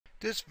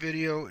This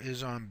video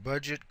is on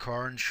budget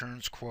car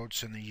insurance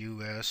quotes in the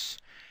US,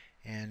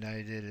 and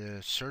I did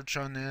a search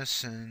on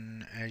this,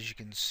 and as you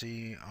can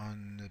see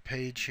on the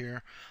page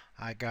here,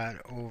 I got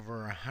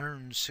over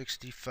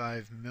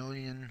 165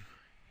 million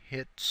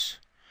hits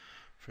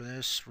for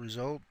this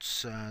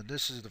results.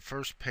 This is the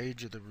first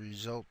page of the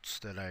results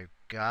that I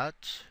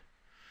got.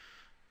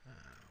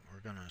 We're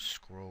gonna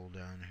scroll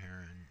down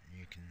here and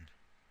you can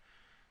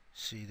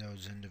see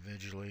those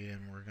individually,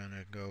 and we're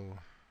gonna go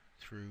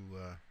through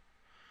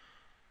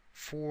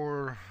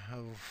four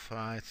of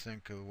I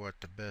think of what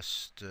the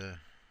best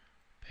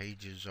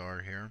pages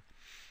are here.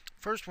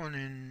 First one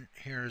in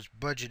here is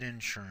budget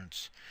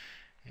insurance,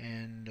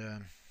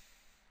 and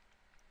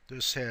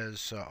this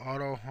has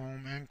auto,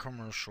 home, and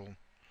commercial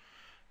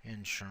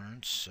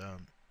insurance,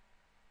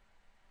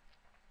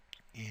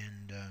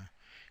 and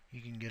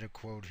you can get a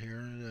quote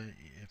here.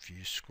 If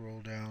you scroll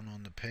down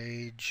on the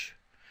page,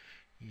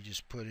 you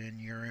just put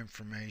in your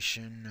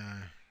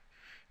information,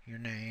 your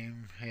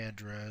name,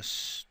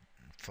 address,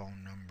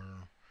 phone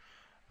number,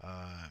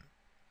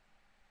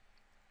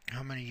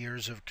 how many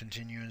years of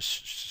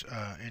continuous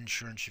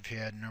insurance you've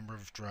had, number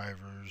of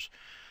drivers,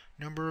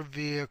 number of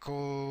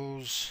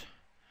vehicles,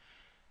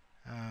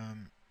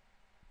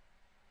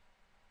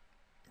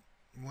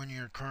 when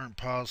your current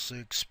policy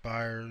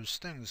expires,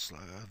 things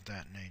of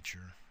that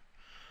nature.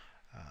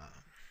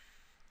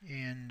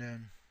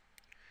 And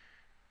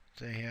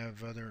they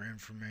have other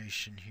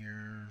information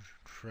here: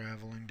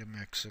 traveling to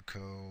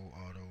Mexico,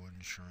 auto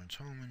insurance,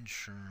 home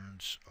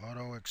insurance,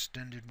 auto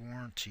extended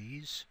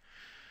warranties,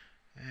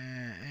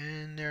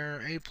 and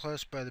they're A+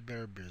 by the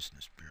Better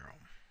Business Bureau.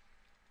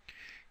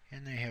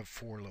 And they have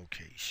 4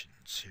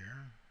 locations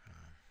here.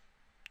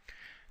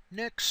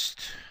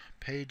 Next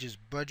page is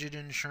budget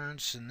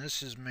insurance, and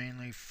this is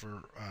mainly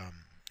for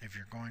if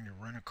you're going to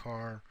rent a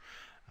car.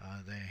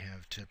 They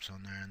have tips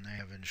on there, and they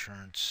have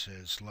insurance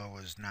as low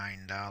as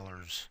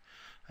 $9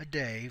 a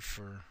day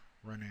for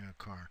renting a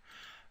car.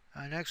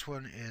 Next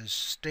one is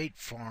State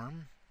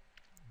Farm.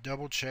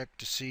 Double check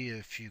to see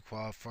if you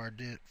qualify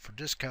for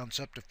discounts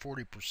up to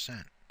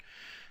 40%.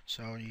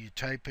 So you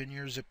type in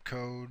your zip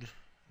code,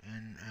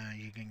 and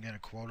you can get a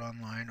quote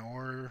online,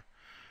 or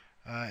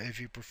if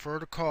you prefer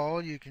to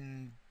call, you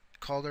can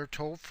call their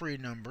toll-free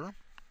number.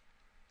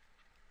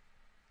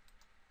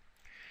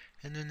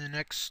 And then the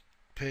next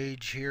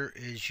page here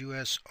is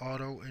U.S.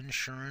 auto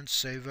insurance.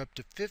 Save up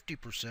to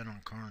 50%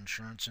 on car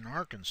insurance in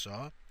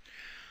Arkansas.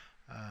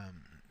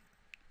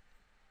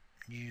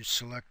 You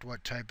select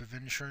what type of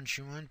insurance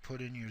you want, put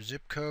in your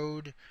zip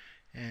code,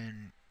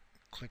 and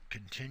click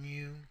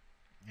continue.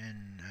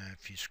 And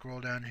if you scroll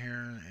down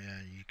here,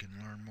 you can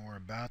learn more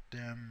about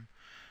them.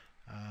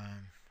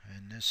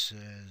 And this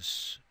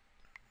is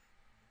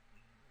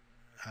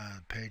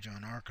a page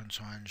on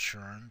Arkansas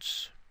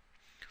insurance.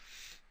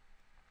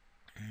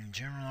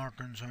 General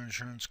Arkansas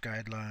insurance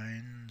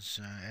guidelines,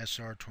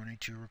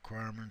 SR22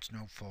 requirements,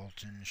 no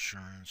fault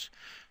insurance,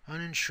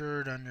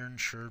 uninsured,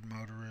 underinsured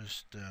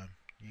motorist.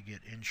 You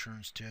get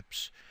insurance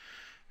tips,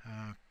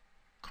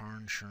 car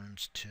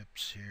insurance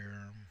tips here,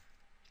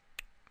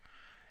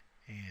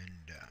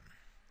 and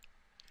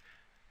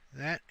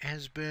that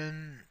has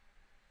been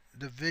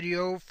the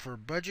video for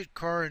budget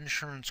car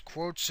insurance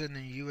quotes in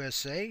the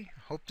USA.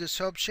 Hope this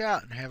helps you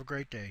out, and have a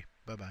great day.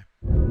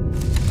 Bye-bye.